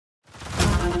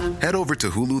Head over to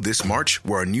Hulu this March,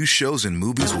 where our new shows and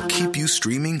movies will keep you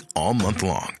streaming all month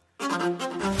long.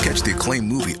 Catch the acclaimed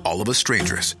movie All of Us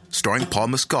Strangers, starring Paul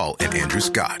Mescal and Andrew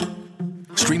Scott.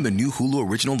 Stream the new Hulu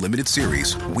original limited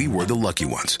series We Were the Lucky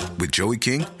Ones with Joey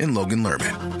King and Logan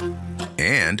Lerman.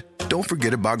 And don't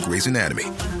forget about Grey's Anatomy.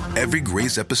 Every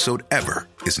Grey's episode ever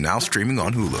is now streaming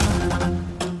on Hulu.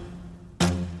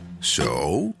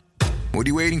 So, what are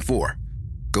you waiting for?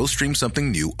 Go stream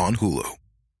something new on Hulu.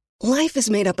 Life is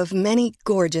made up of many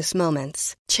gorgeous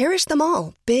moments. Cherish them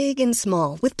all, big and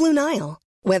small, with Blue Nile.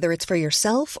 Whether it's for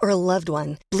yourself or a loved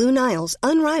one, Blue Nile's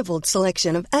unrivaled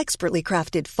selection of expertly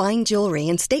crafted fine jewelry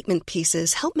and statement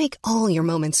pieces help make all your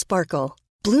moments sparkle.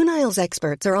 Blue Nile's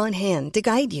experts are on hand to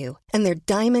guide you, and their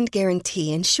diamond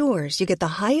guarantee ensures you get the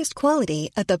highest quality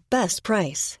at the best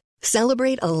price.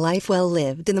 Celebrate a life well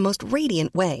lived in the most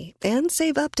radiant way and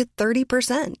save up to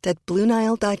 30% at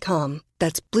BlueNile.com.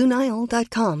 That's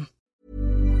BlueNile.com.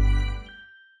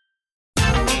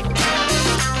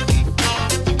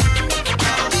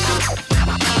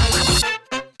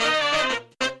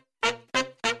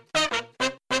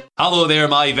 Hello there,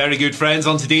 my very good friends.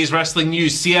 On today's wrestling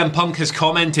news, CM Punk has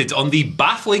commented on the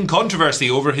baffling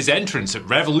controversy over his entrance at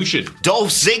Revolution.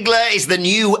 Dolph Ziggler is the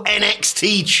new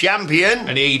NXT champion.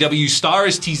 An AEW star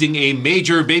is teasing a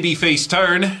major babyface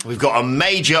turn. We've got a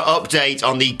major update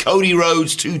on the Cody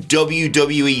Rhodes to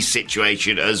WWE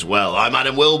situation as well. I'm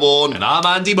Adam Wilborn. And I'm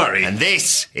Andy Murray. And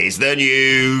this is the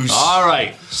news. All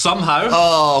right. Somehow,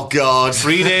 oh God,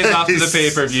 3 days after the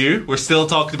pay-per-view, we're still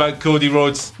talking about Cody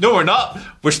Rhodes. No, we're not.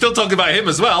 We're still talking about him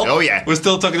as well. Oh, yeah. We're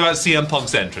still talking about CM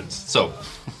Punk's entrance. So,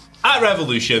 at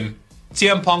Revolution,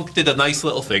 CM Punk did a nice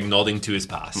little thing nodding to his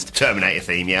past. Terminator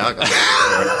theme, yeah.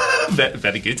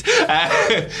 Very good.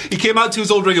 He came out to his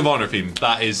old Ring of Honor theme.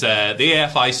 That is the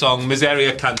AFI song,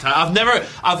 Miseria Cantata.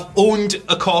 I've owned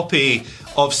a copy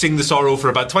of Sing the Sorrow for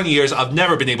about 20 years. I've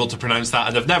never been able to pronounce that,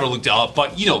 and I've never looked it up.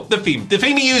 But, you know, the theme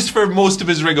he used for most of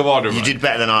his Ring of Honor. You did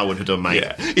better than I would have done, mate.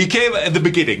 Yeah. He came at the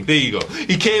beginning. There you go.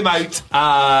 He came out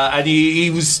and he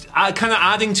was kind of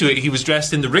adding to it. He was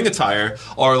dressed in the ring attire,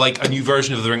 or like a new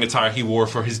version of the ring attire he wore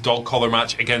for his dog collar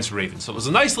match against Raven. So it was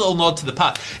a nice little nod to the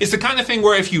past. It's the kind of thing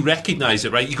where if you recognise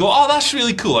it, right, you go, oh, that's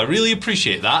really cool. I really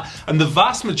appreciate that. And the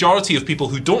vast majority of people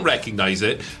who don't recognise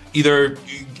it either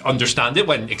understand it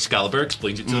when Excalibur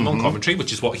explains it to them on commentary,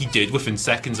 which is what he did within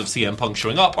seconds of CM Punk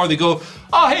showing up, or they go,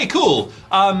 oh, hey, cool.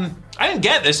 I didn't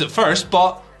get this at first,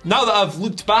 but now that I've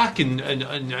looked back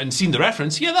and seen the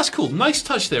reference, yeah, that's cool. Nice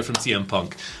touch there from CM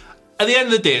Punk. At the end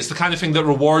of the day, it's the kind of thing that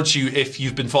rewards you if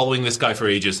you've been following this guy for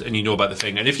ages and you know about the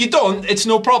thing. And if you don't, it's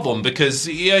no problem, because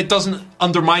it doesn't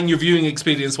undermine your viewing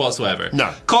experience whatsoever.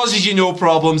 No. Causes you no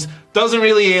problems, doesn't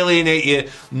really alienate you,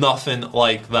 nothing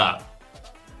like that.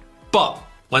 But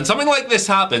when something like this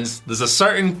happens, there's a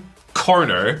certain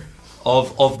corner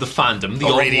of the fandom, the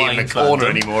not online really in the fandom. corner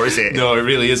anymore, is it? No, it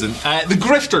really isn't. The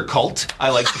grifter cult,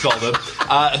 I like to call them,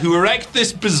 who erect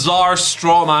this bizarre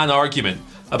straw man argument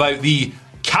about the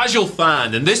casual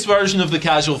fan. And this version of the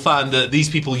casual fan that these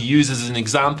people use as an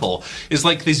example is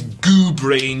like this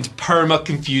goo-brained,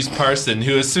 perma-confused person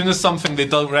who, as soon as something they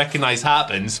don't recognise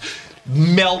happens,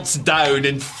 melts down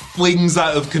and flings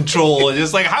out of control. And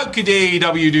it's like, how could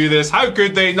AEW do this? How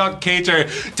could they not cater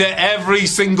to every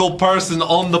single person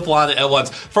on the planet at once?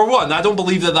 For one, I don't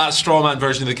believe that strawman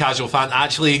version of the casual fan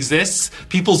actually exists.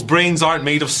 People's brains aren't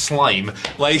made of slime.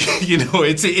 Like, you know,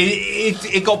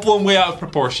 it got blown way out of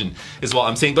proportion, is what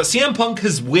I'm saying. But CM Punk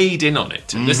has weighed in on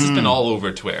it. And this has been all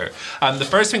over Twitter. The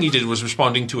first thing he did was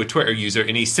responding to a Twitter user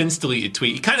in a since deleted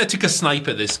tweet. He kind of took a snipe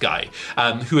at this guy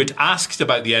who had asked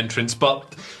about the entrance,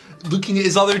 but looking at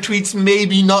his other tweets,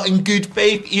 maybe not in good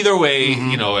faith. Either way,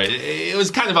 you know, it was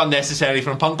kind of unnecessary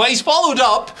from Punk. But he's followed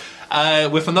up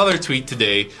with another tweet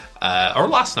today, or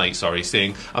last night, sorry,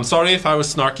 saying, I'm sorry if I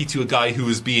was snarky to a guy who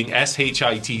was being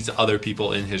SHIT to other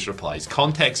people in his replies.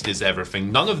 Context is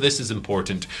everything. None of this is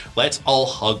important. Let's all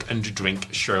hug and drink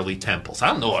Shirley Temples. I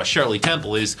don't know what a Shirley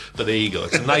Temple is, but there you go.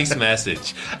 It's a nice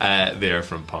message there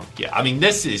from Punk. Yeah, I mean,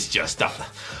 this is just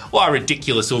what a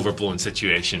ridiculous, overblown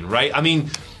situation, right? I mean,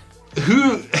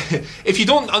 if you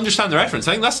don't understand the reference,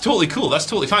 I think that's totally cool. That's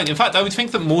totally fine. In fact, I would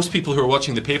think that most people who are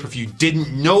watching the pay-per-view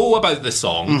didn't know about the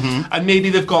song, and maybe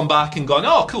they've gone back and gone,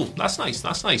 oh, cool, that's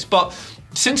nice. But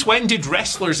since when did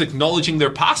wrestlers acknowledging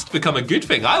their past become a good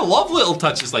thing? I love little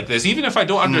touches like this. Even if I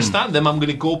don't understand them, I'm going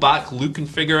to go back, look, and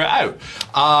figure it out.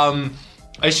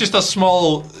 It's just a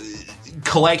small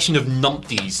collection of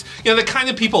numpties. You know, the kind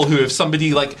of people who, if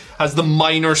somebody like has the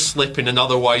minor slip in an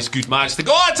otherwise good match, they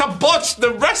go, oh, it's a botch,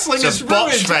 the wrestling is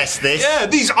ruined. It's a botch fest, this. Yeah,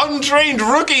 these untrained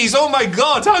rookies, oh my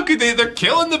god, how could they're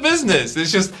killing the business.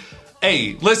 It's just,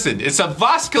 Hey, listen, it's a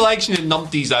vast collection of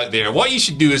numpties out there. What you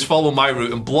should do is follow my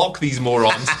route and block these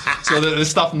morons so that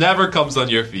this stuff never comes on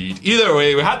your feed. Either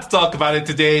way, we had to talk about it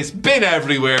today. It's been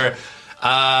everywhere.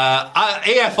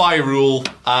 AFI rule,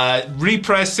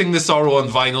 repressing the Sorrow on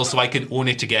vinyl so I can own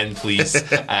it again, please.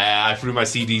 I threw my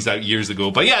CDs out years ago.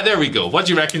 But yeah, there we go. What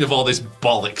do you reckon of all this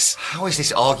bollocks? How is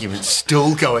this argument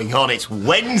still going on? It's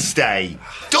Wednesday.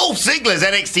 Dolph Ziggler's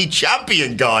NXT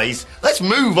champion, guys. Let's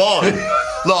move on.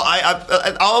 Look,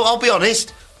 I'll be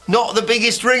honest, not the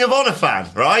biggest Ring of Honor fan,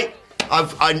 right?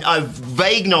 I've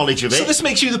vague knowledge of it. So this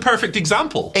makes you the perfect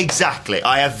example. Exactly.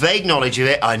 I have vague knowledge of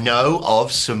it. I know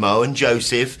of Samoa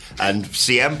Joseph and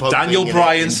CM Punk. Daniel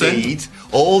Bryanson. Indeed,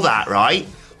 all that, right?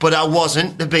 But I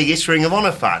wasn't the biggest Ring of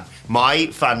Honor fan. My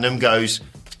fandom goes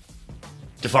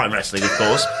Defiant Wrestling, of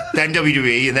course, then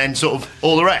WWE, and then sort of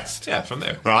all the rest. Yeah, from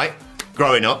there. Right?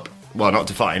 Growing up. Well, not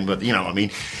Defiant, but you know what I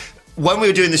mean. When we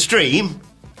were doing the stream,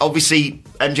 obviously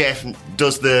MJF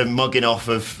does the mugging off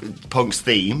of Punk's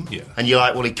theme, and you're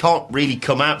like, well, he can't really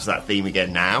come out to that theme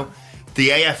again now. The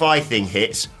AFI thing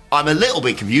hits. I'm a little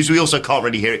bit confused. We also can't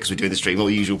really hear it because we're doing the stream, all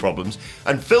the usual problems.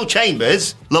 And Phil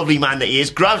Chambers, lovely man that he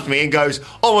is, grabs me and goes,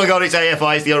 oh my God, it's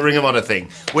AFI, it's the Ring of Honor thing.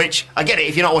 Which, I get it,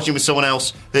 if you're not watching with someone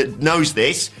else that knows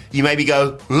this, you maybe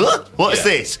go, huh? What is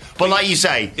this? But like you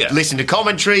say, listen to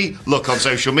commentary, look on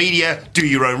social media, do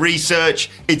your own research.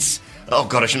 It's... Oh,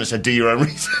 God, I shouldn't have said do your own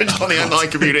research on the online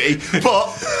community.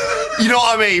 But, you know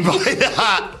what I mean by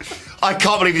that? I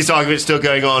can't believe this argument's still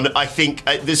going on. I think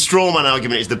the strawman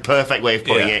argument is the perfect way of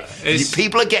putting it.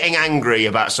 People are getting angry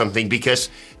about something because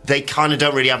they kind of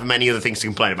don't really have many other things to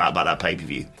complain about that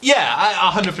pay-per-view.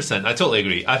 Yeah, 100%. I totally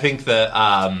agree. I think that...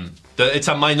 it's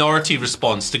a minority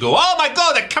response to go, oh my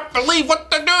God, I can't believe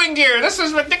what they're doing here. This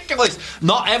is ridiculous.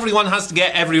 Not everyone has to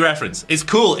get every reference. It's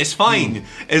cool. It's fine.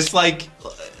 It's like...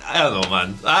 I don't know,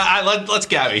 man. Let's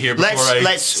get out of here before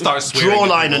let's start swearing. Draw a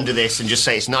line under this and just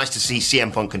say it's nice to see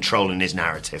CM Punk controlling his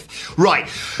narrative. Right,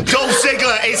 Dolph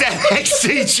Ziggler is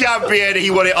NXT champion. He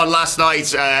won it on last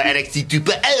night's NXT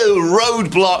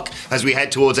Roadblock as we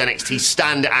head towards NXT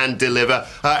Stand and Deliver.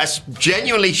 A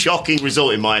genuinely shocking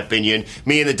result, in my opinion.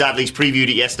 Me and the Dadleys previewed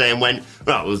it yesterday and went,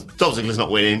 well, Dolph Ziggler's not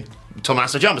winning.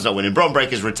 Tommaso Ciampa's not winning, Bron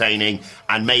Breakker's retaining,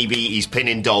 and maybe he's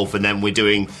pinning Dolph, and then we're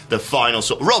doing the final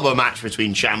sort of rubber match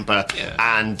between Ciampa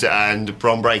and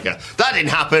Bron Breakker. That didn't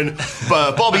happen,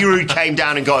 but Bobby Roode came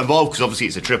down and got involved, because obviously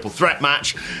it's a triple threat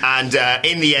match, and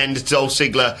in the end, Dolph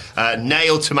Ziggler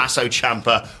nailed Tommaso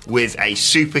Ciampa with a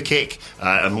super kick,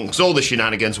 amongst all the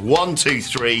shenanigans. 1, 2,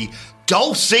 3...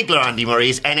 Dolph Ziggler, Andy Murray,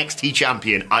 is NXT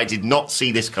champion. I did not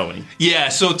see this coming. Yeah,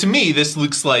 so to me, this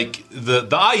looks like the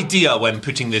idea when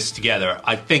putting this together,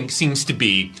 I think, seems to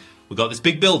be... We've got this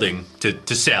big building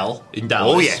to sell in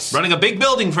Dallas. Oh, yes. Running a big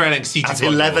building for NXT. At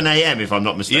 11 a.m., if I'm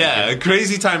not mistaken. Yeah, a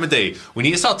crazy time of day. We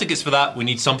need to sell tickets for that. We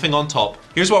need something on top.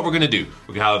 Here's what we're going to do.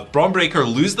 We're going to have Bron Breakker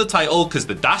lose the title because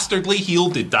the dastardly heel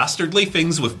did dastardly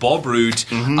things with Bob Roode.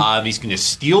 He's going to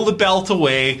steal the belt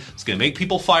away. It's going to make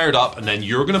people fired up. And then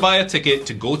you're going to buy a ticket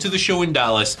to go to the show in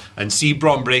Dallas and see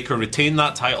Bron Breakker retain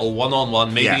that title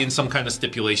one-on-one, maybe in some kind of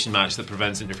stipulation match that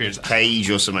prevents interference. Cage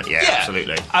or something. Yeah,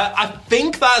 absolutely. I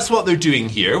think that's what they're doing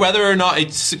here. Whether or not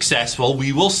it's successful,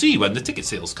 we will see when the ticket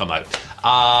sales come out.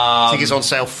 Tickets on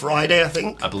sale Friday, I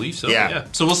think. I believe so. Yeah.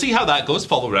 So we'll see how that goes.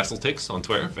 Follow WrestleTix on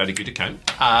Twitter. Very good account.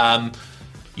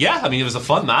 Yeah, I mean, it was a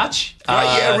fun match.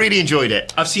 I really enjoyed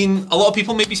it. I've seen a lot of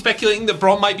people maybe speculating that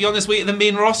Bron might be on his way to the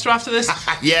main roster after this.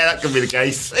 Yeah, that could be the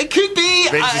case. It could be.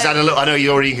 Vince has had a little... I know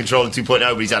you're already in control of 2.0,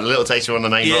 but he's had a little taster on the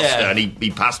main roster, and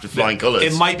he passed with flying colours.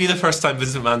 It might be the first time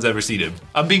Vince McMahon's ever seen him.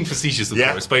 I'm being facetious, of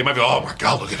course, but he might be, oh my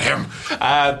God, look at him.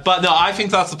 But no, I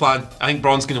think that's the plan. I think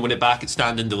Bron's going to win it back at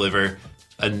Stand and Deliver,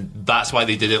 and that's why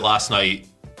they did it last night.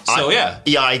 So, yeah,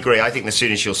 I agree. I think the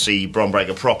soonest you'll see Bron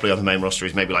Breakker properly on the main roster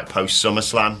is maybe like post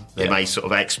SummerSlam. They may sort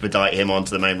of expedite him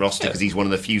onto the main roster because he's one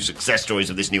of the few success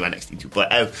stories of this new NXT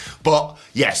 2.0. But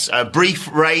yes, a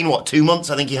brief reign, 2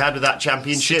 months I think he had with that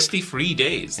championship? 63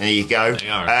 days. There you go.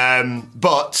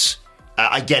 But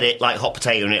I get it, like hot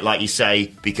potato in it, like you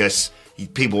say, because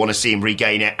people want to see him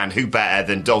regain it, and who better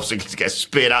than Dolph Ziggler to get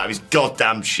speared out of his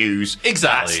goddamn shoes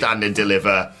at Stand and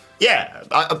Deliver. Yeah,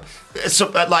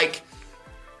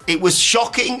 it was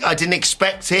shocking. I didn't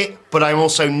expect it, but I'm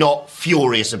also not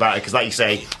furious about it because, like you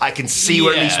say, I can see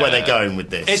at least where they're going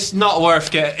with this. It's not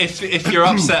worth it. If you're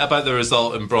upset about the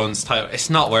result in Bron's title,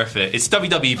 it's not worth it. It's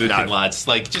WWE booking, lads.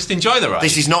 Like, just enjoy the ride.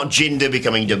 This is not Jinder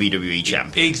becoming WWE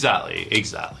champion.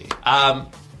 Exactly. Matt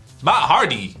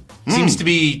Hardy seems to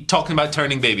be talking about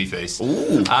turning babyface.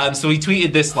 So he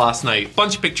tweeted this last night.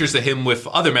 Bunch of pictures of him with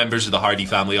other members of the Hardy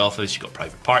family office. You got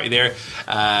Private Party there.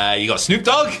 You got Snoop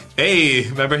Dogg. Hey,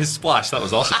 remember his splash? That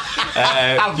was awesome.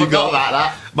 I forgot about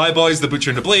that. My boys, the Butcher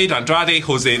and the Blade, Andrade,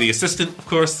 Jose the assistant, of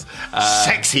course.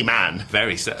 Sexy man.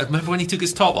 Very sexy. Remember when he took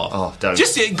his top off? Oh, don't.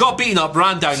 Just got beaten up,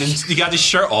 ran down, and he had his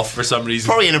shirt off for some reason.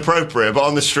 Probably inappropriate, but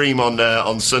on the stream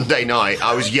on Sunday night,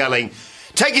 I was yelling,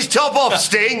 "Take his top off,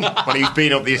 Sting!" when he was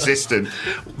beating up the assistant.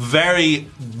 Very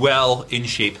well in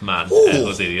shape man,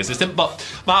 Jose the assistant. But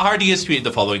Matt Hardy has tweeted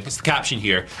the following. It's the caption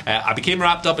here. I became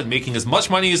wrapped up in making as much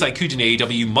money as I could in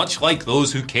AEW, much like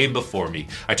those who came before me.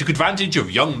 I took advantage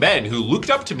of young men who looked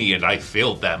up to me and I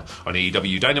failed them. On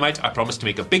AEW Dynamite, I promised to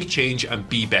make a big change and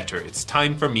be better. It's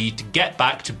time for me to get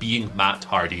back to being Matt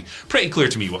Hardy. Pretty clear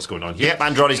to me what's going on here. Yep,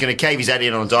 Andrade's going to cave his head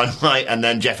in on Dynamite, and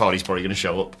then Jeff Hardy's probably going to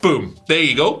show up. Boom. There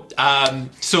you go.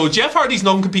 So Jeff Hardy's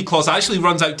non-compete clause actually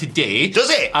runs out today. Does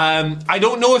it? I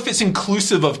don't know if it's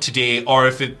inclusive of today or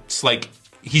if it's like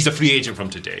he's a free agent from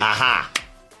today. Aha.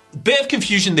 Bit of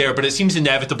confusion there, but it seems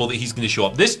inevitable that he's going to show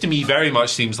up. This to me very much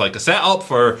seems like a setup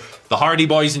for the Hardy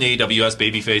Boys in AEW as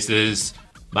babyfaces.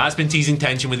 Matt's been teasing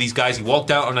tension with these guys. He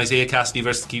walked out on Isaiah Cassidy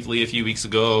versus Keith Lee a few weeks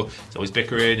ago. He's always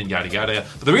bickering and yada yada.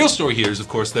 But the real story here is, of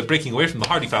course, that breaking away from the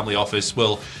Hardy family office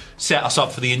will set us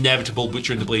up for the inevitable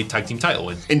Butcher and the Blade tag team title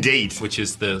win. Indeed. Which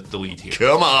is the lead here.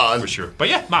 Come on. For sure. But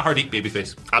yeah, Matt Hardy,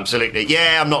 babyface. Absolutely.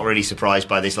 Yeah, I'm not really surprised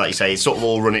by this, like you say. It's sort of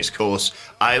all run its course.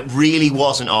 I really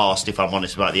wasn't asked, if I'm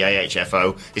honest, about the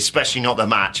AHFO, especially not the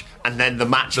match. And then the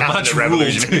match happened at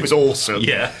Revolution. It was awesome.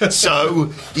 Yeah.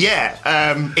 So, yeah,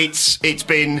 it's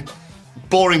been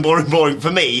boring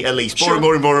for me, at least.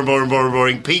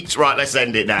 Boring. Peaks, right, let's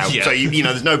end it now. Yeah. So, you know,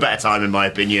 there's no better time, in my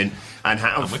opinion. And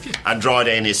have Andrade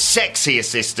and his sexy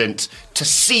assistant to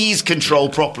seize control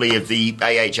properly of the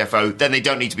AHFO, then they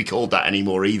don't need to be called that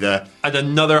anymore either. And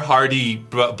another Hardy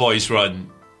Boys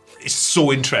run is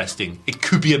so interesting. It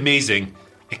could be amazing.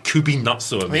 It could be not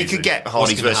so amazing. I mean, you could get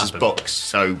Hardys versus Bucks,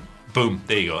 so... Boom,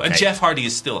 there you go. And Jeff Hardy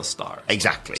is still a star.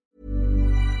 Exactly.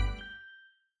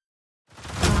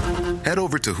 Head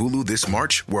over to Hulu this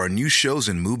March, where our new shows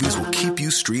and movies will keep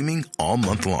you streaming all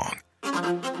month long.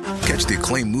 Catch the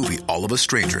acclaimed movie All of Us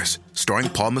Strangers, starring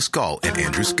Paul Mescal and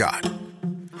Andrew Scott.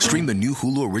 Stream the new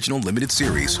Hulu original limited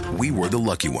series We Were the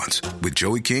Lucky Ones with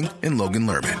Joey King and Logan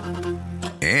Lerman.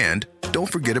 And don't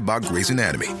forget about Grey's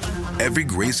Anatomy. Every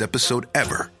Grey's episode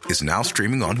ever is now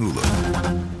streaming on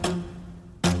Hulu.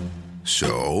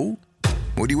 So,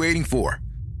 what are you waiting for?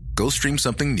 Go stream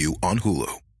something new on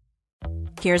Hulu.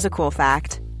 Here's a cool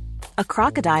fact. A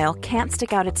crocodile can't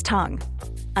stick out its tongue.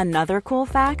 Another cool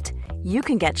fact, you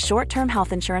can get short-term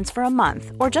health insurance for a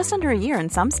month or just under a year in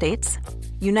some states.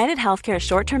 United Healthcare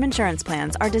short-term insurance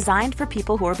plans are designed for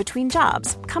people who are between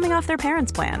jobs, coming off their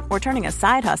parents' plan, or turning a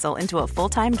side hustle into a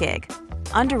full-time gig.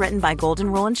 Underwritten by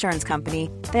Golden Rule Insurance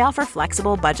Company, they offer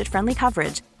flexible, budget-friendly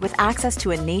coverage with access to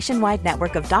a nationwide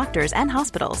network of doctors and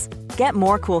hospitals. Get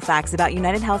more cool facts about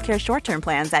United Healthcare short-term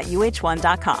plans at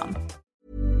uh1.com.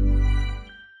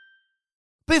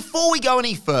 Before we go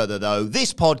any further, though,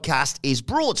 this podcast is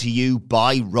brought to you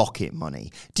by Rocket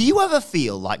Money. Do you ever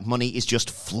feel like money is just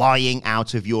flying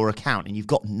out of your account and you've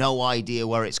got no idea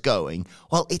where it's going?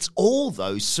 Well, it's all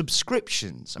those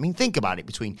subscriptions. I mean, think about it.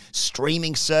 Between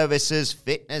streaming services,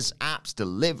 fitness apps,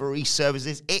 delivery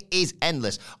services, it is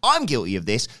endless. I'm guilty of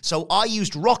this, so I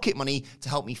used Rocket Money to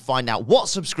help me find out what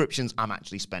subscriptions I'm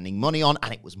actually spending money on,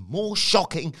 and it was more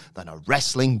shocking than a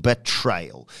wrestling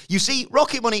betrayal. You see,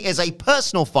 Rocket Money is a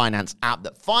personal finance app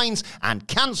that finds and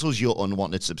cancels your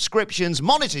unwanted subscriptions,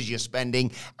 monitors your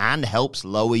spending, and helps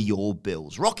lower your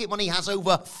bills. Rocket Money has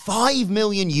over 5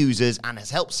 million users and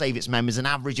has helped save its members an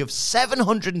average of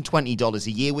 $720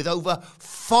 a year, with over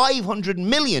 $500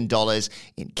 million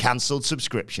in cancelled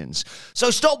subscriptions.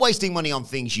 So stop wasting money on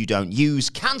things you don't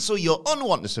use. Cancel your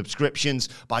unwanted subscriptions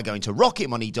by going to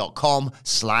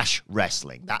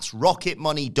rocketmoney.com/wrestling. That's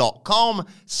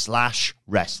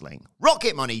rocketmoney.com/wrestling.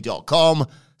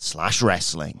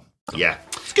 rocketmoney.com/wrestling. Yeah.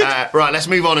 Right, let's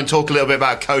move on and talk a little bit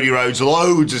about Cody Rhodes.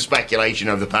 Loads of speculation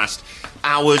over the past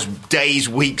hours, days,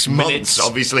 weeks, months,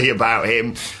 obviously, about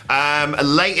him. A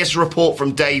latest report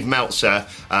from Dave Meltzer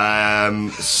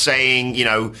saying, you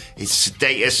know, his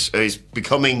status is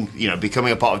becoming a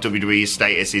part of WWE. His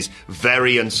status is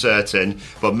very uncertain.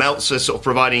 But Meltzer sort of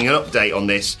providing an update on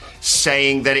this,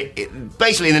 saying that it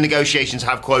basically the negotiations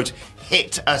have, quote,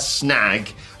 hit a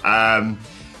snag.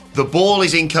 The ball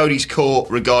is in Cody's court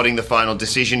regarding the final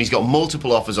decision. He's got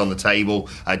multiple offers on the table.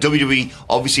 WWE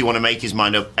obviously want to make his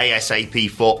mind up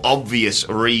ASAP for obvious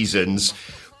reasons.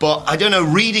 But I don't know,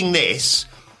 reading this,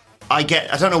 I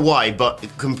don't know why, but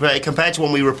compared to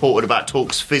when we reported about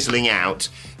talks fizzling out,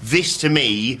 this to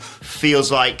me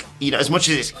feels like, as much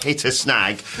as it's hit a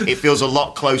snag, it feels a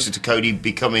lot closer to Cody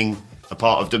becoming a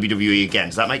part of WWE again.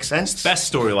 Does that make sense?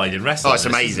 Best storyline in wrestling. Oh, it's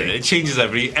amazing. It changes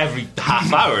every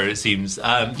half hour, it seems.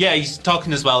 He's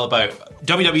talking as well about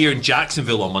WWE are in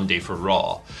Jacksonville on Monday for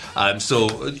Raw. So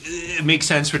it makes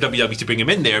sense for WWE to bring him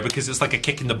in there because it's like a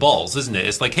kick in the balls, isn't it?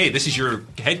 It's like, hey, this is your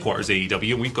headquarters,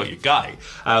 AEW, and we've got your guy,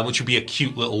 which would be a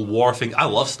cute little war thing. I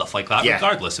love stuff like that,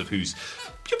 regardless of who's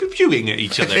pew-pew-pewing at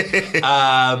each other.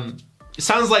 It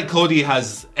sounds like Cody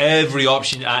has every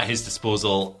option at his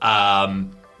disposal.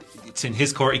 It's in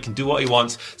his court. He can do what he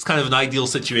wants. It's kind of an ideal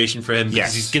situation for him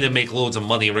because he's going to make loads of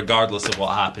money regardless of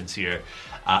what happens here.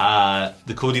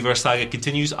 The Codyverse saga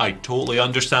continues. I totally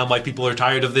understand why people are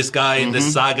tired of this guy and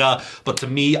this saga, but to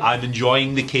me, I'm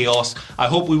enjoying the chaos. I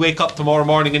hope we wake up tomorrow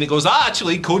morning and it goes,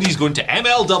 actually, Cody's going to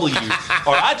MLW,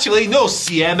 or actually, no,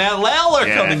 CMLL are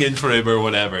coming in for him, or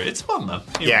whatever. It's fun, man.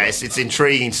 It's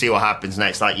intriguing to see what happens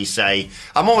next, like you say.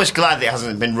 I'm almost glad that it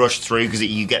hasn't been rushed through, because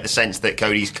you get the sense that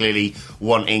Cody's clearly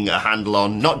wanting a handle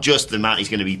on not just the amount he's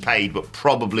going to be paid, but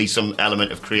probably some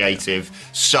element of creative.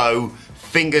 So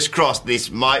fingers crossed this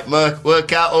might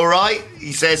work out all right,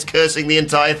 he says, cursing the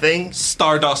entire thing.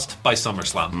 Stardust by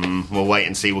SummerSlam. We'll wait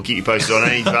and see. We'll keep you posted on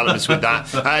any developments with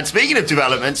that. And speaking of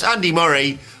developments, Andy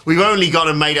Murray, we've only gone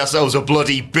and made ourselves a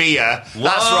bloody beer. What?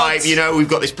 That's right. We've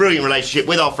got this brilliant relationship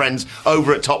with our friends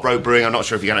over at Top Rope Brewing. I'm not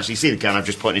sure if you can actually see the can I've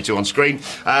just pointed to on screen.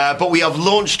 But we have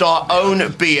launched our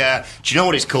own beer. Do you know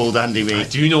what it's called, Andy? I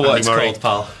do know what it's called,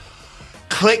 pal.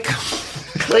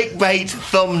 Clickbait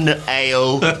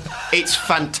Thumbnail. It's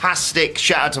fantastic.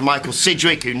 Shout out to Michael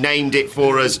Sidgwick, who named it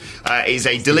for us. It is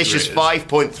a delicious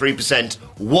 5.3%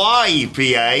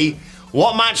 YPA.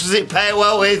 What match does it pair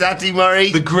well with, Andy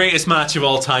Murray? The greatest match of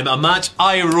all time. A match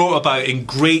I wrote about in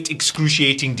great,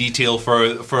 excruciating detail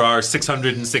for our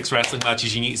 606 wrestling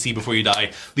matches you need to see before you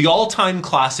die. The all-time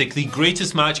classic, the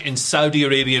greatest match in Saudi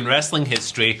Arabian wrestling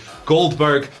history,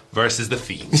 Goldberg versus The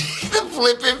Fiend. The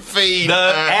flipping Fiend.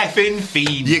 The effing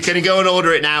Fiend. You can go and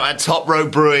order it now at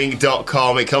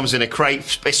topropebrewing.com. It comes in a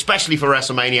crate, especially for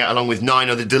WrestleMania, along with 9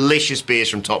 other delicious beers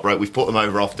from Top Rope. We've put them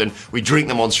over often. We drink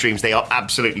them on streams. They are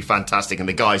absolutely fantastic, and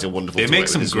the guys are wonderful. They make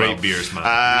some great beers,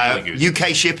 man. Really good. UK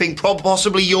shipping,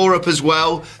 possibly Europe as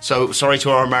well. So sorry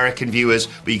to our American viewers,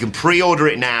 but you can pre-order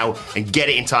it now and get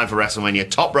it in time for WrestleMania.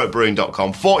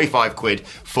 Topropebrewing.com, 45 quid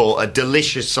for a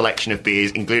delicious selection of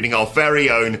beers, including our very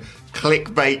own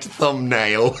Clickbait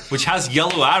Thumbnail, which has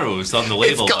yellow arrows on the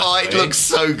label. It looks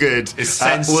so good. It's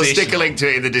sensational. We'll stick a link to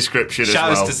it in the description as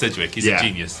well. Shout out to Sidgwick, he's a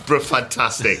genius.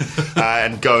 Fantastic.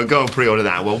 And go and pre-order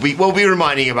that. We'll be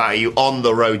reminding about you on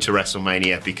the road to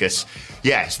WrestleMania, because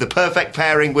it's the perfect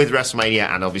pairing with WrestleMania,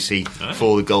 and obviously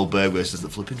for the Goldberg versus the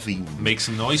flipping Fiend. Make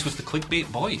some noise with the Clickbait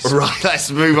boys. Right,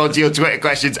 let's move on to your Twitter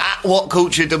questions. At What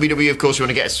Culture WWE, of course, you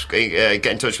want to get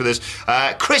in touch with us.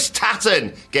 Chris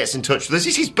Tatton gets in touch with us.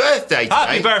 It's his birthday today.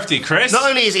 Happy birthday, Chris. Not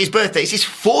only is it his birthday, it's his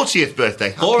 40th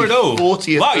birthday. Lord,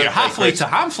 40th wow, birthday, you're halfway Chris. to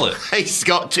Hamlet. He's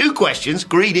got 2 questions,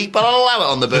 greedy, but I'll allow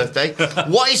it on the birthday.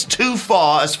 What is too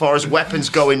far as weapons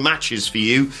go in matches for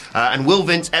you? And will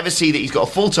Vince ever see that he's got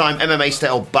a full-time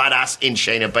MMA-style badass in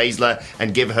Shayna Baszler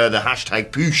and give her the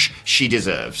hashtag push she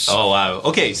deserves? Oh, wow.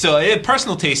 Okay, so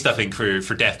personal taste, I think,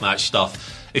 for deathmatch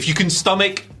stuff. If you can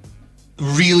stomach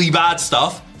really bad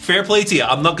stuff, fair play to you.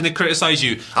 I'm not going to criticise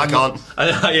you. I can't.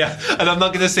 And I'm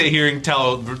not going to sit here and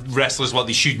tell wrestlers what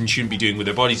they should and shouldn't be doing with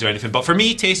their bodies or anything. But for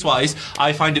me, taste-wise,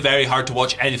 I find it very hard to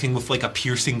watch anything with like a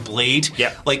piercing blade.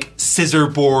 Yeah. Like scissor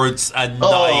boards and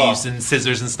knives and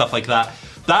scissors and stuff like that.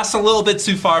 That's a little bit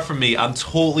too far from me. I'm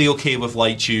totally okay with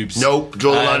light tubes. Nope,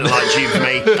 draw the line at light tube for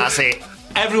me. That's it.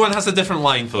 Everyone has a different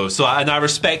line, though, and I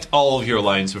respect all of your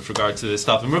lines with regard to this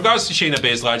stuff. In regards to Shayna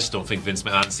Baszler, I just don't think Vince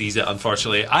McMahon sees it,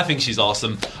 unfortunately. I think she's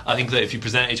awesome. I think that if you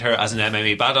presented her as an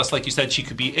MMA badass, like you said, she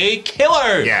could be a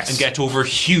killer and get over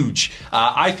huge.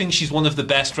 I think she's one of the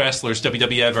best wrestlers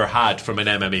WWE ever had from an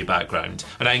MMA background,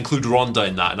 and I include Ronda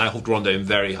in that, and I hold Ronda in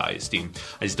very high esteem.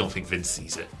 I just don't think Vince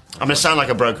sees it. I'm going to sound like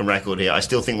a broken record here. I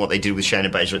still think what they did with Shayna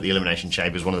Baszler at the Elimination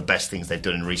Chamber is one of the best things they've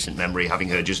done in recent memory, having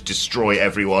her just destroy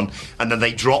everyone, and then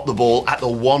they drop the ball at the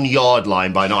 1 yard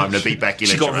line by not having to beat Becky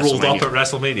Lynch. She got rolled up at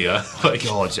WrestleMania. Oh,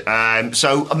 God.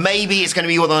 So maybe it's going to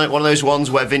be one of those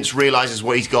ones where Vince realises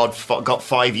what he's got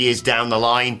 5 years down the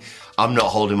line. I'm not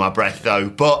holding my breath, though,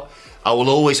 but I will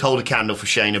always hold a candle for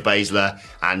Shayna Baszler,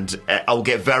 and I'll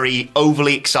get very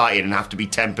overly excited and have to be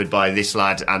tempered by this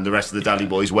lad and the rest of the Dudley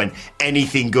Boys when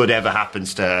anything good ever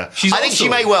happens to her. I think she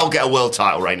may well get a world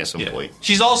title reign at some point.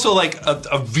 She's also like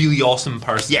a really awesome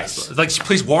person. Yes. Like she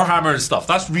plays Warhammer and stuff.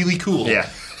 That's really cool. Yeah.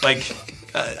 Like,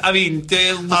 I mean...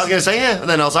 I was going to say, yeah. And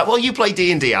then I was like, well, you play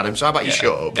D&D, Adam, so how about you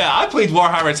shut up? Yeah, I played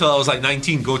Warhammer until I was like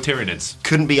 19, Go Tyranids.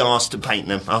 Couldn't be asked to paint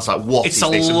them. I was like, what it's is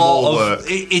this? a lot More of work.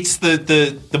 It's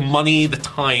the money, the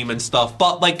time and stuff.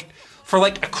 But like for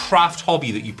like a craft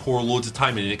hobby that you pour loads of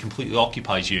time in and it completely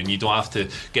occupies you and you don't have to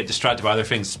get distracted by other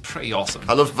things, it's pretty awesome.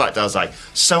 I love the fact that I was like,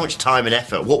 so much time and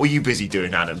effort. What were you busy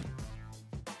doing, Adam?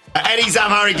 Eddie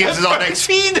Zamhari gives us our next...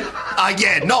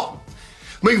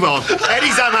 Move on. Eddie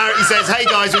Zamhari says, hey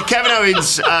guys, with Kevin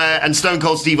Owens and Stone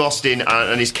Cold Steve Austin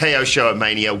and his KO show at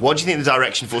Mania, what do you think the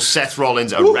direction for Seth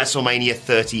Rollins at WrestleMania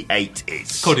 38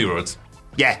 is? Cody Rhodes.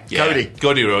 Yeah,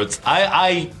 Cody Rhodes.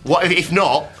 What if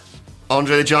not?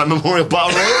 Andre the Giant Memorial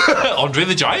Battle Royal? Andre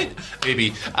the Giant?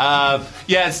 Maybe.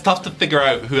 Yeah, it's tough to figure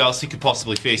out who else he could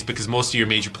possibly face because most of your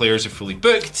major players are fully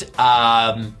booked.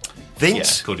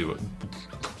 Vince? Yeah, Cody Rhodes.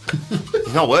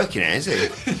 He's not working it, is he?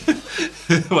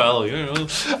 Well, you know.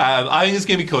 I think it's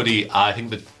going to be Cody. I think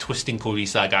the twisting Cody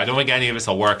saga, I don't think any of it's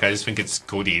will work. I just think it's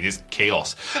Cody. It is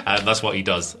chaos. That's what he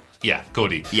does. Yeah,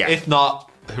 Cody. Yeah. If not,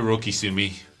 Hiroki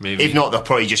Sumi, maybe. If not, they'll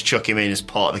probably just chuck him in as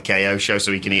part of the KO show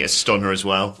so he can eat a stunner as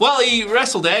well. Well, he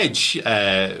wrestled Edge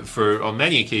on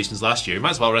many occasions last year. He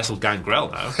might as well wrestle Gangrel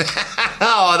now.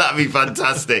 Oh, that'd be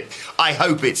fantastic. I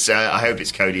hope it's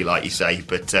Cody, like you say.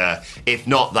 But if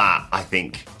not that, I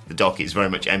think the docket is very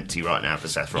much empty right now for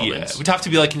Seth Rollins. Yeah, it would have to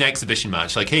be like an exhibition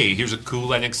match. Like, hey, here's a cool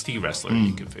NXT wrestler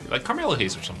you can fit. Like Carmelo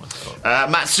Hayes or something.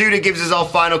 Matsuda gives us our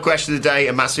final question of the day,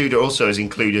 and Matsuda also has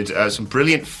included some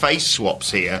brilliant face swaps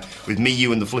here with me,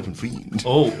 you, and the Flippin' Fiend.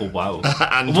 Oh wow.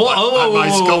 and my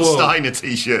Scott Steiner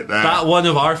t-shirt there. That one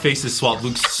of our faces swap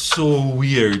looks so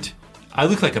weird. I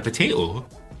look like a potato.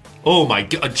 Oh my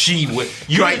god, gee,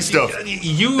 great stuff.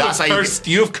 You have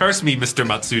cursed me, Mr.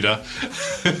 Matsuda.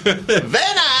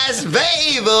 Very nice,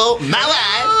 very evil, my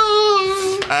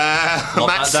wife.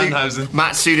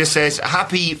 Matsuda says,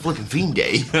 happy Flippin' Fiend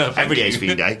Day. Every day's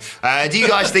Fiend Day. Do you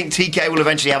guys think TK will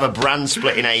eventually have a brand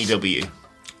split in AEW?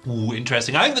 Ooh,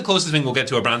 interesting. I think the closest thing we'll get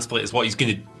to a brand split is what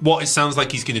it sounds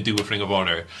like he's gonna do with Ring of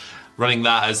Honor. Running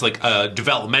that as like a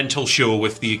developmental show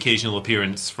with the occasional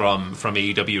appearance from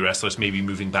AEW wrestlers, maybe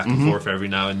moving back and forth every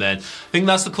now and then. I think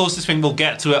that's the closest thing we'll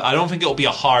get to it. I don't think it'll be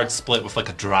a hard split with like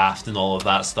a draft and all of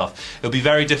that stuff. It'll be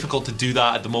very difficult to do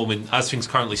that at the moment as things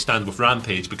currently stand with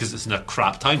Rampage because it's in a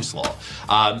crap time slot.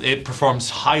 It performs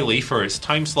highly for its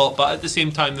time slot, but at the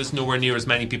same time there's nowhere near as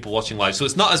many people watching live, so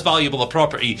it's not as valuable a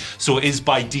property, so it is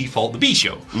by default the B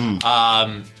show.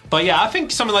 But yeah, I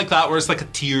think something like that where it's like a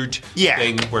tiered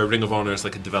thing where Ring of Honor is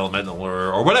like a developmental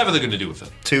or whatever they're going to do with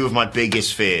it. Two of my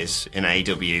biggest fears in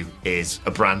AEW is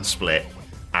a brand split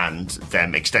and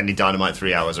them extending Dynamite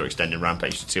 3 hours or extending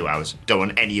Rampage to 2 hours. Don't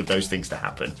want any of those things to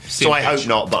happen. So I hope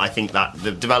not, but I think that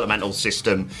the developmental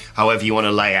system, however you want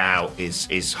to lay out,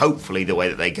 is hopefully the way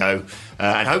that they go.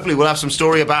 And hopefully we'll have some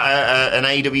story about an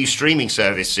AEW streaming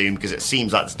service soon, because it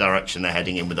seems like the direction they're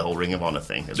heading in with the whole Ring of Honor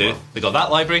thing as well. They got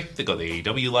that library, they got the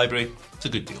AEW library. It's a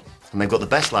good deal. And they've got the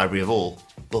best library of all,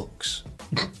 books.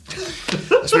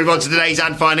 Let's move on to today's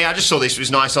and finally. I just saw this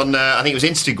was nice on I think it was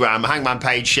Instagram. Hangman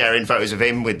Page sharing photos of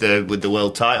him with the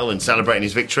world title and celebrating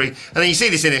his victory. And then you see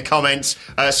this in the comments.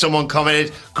 Someone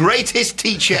commented, "Greatest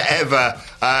teacher ever."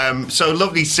 So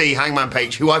lovely to see Hangman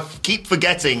Page, who I keep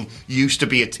forgetting used to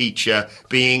be a teacher,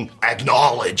 being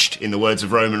acknowledged, in the words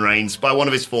of Roman Reigns, by one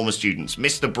of his former students,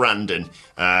 Mr. Brandon,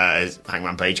 as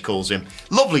Hangman Page calls him.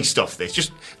 Lovely stuff. This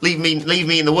just leave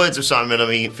me in the words of Simon. I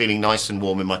mean, feeling nice and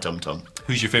warm in my tum tum.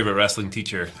 Who's your favourite wrestling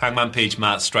teacher? Hangman Page,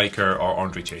 Matt Striker, or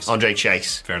Andre Chase? Andre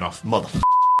Chase. Fair enough.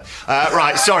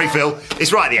 Right, sorry Phil,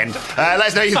 it's right at the end. Let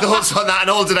us know your thoughts on that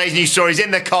and all today's news stories in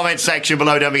the comments section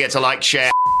below. Don't forget to like, share,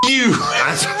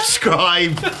 and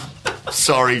subscribe.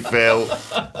 Sorry Phil,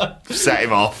 set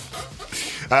him off.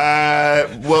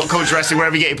 World Culture Wrestling,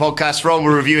 wherever you get your podcasts from.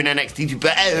 We're reviewing NXT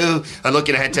 2.0 and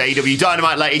looking ahead to AEW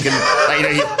Dynamite later. You can let you know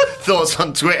your thoughts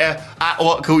on Twitter at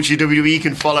WhatCultureWWE. You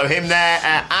can follow him there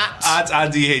at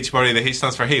Andy H. Murray. The H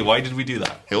stands for hey. Why did we do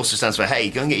that? It also stands for hey.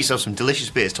 Go and get yourself some delicious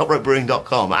beers.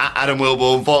 TopRopeBrewing.com. At Adam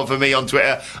Wilborn. Follow for me on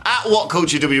Twitter at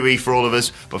WhatCultureWWE for all of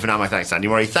us. But for now, my thanks to Andy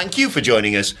Murray. Thank you for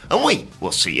joining us, and we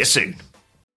will see you soon.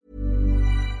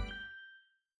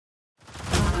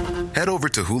 Head over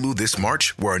to Hulu this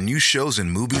March, where our new shows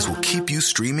and movies will keep you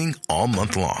streaming all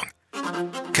month long.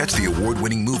 Catch the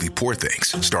award-winning movie Poor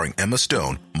Things, starring Emma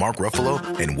Stone, Mark Ruffalo,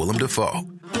 and Willem Dafoe.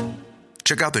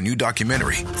 Check out the new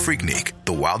documentary, Freaknik,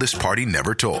 The Wildest Party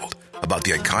Never Told, about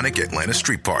the iconic Atlanta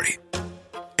Street Party.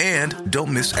 And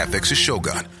don't miss FX's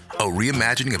Shogun, a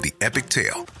reimagining of the epic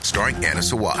tale, starring Anna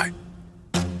Sawai.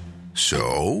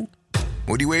 So,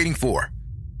 what are you waiting for?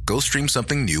 Go stream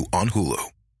something new on Hulu.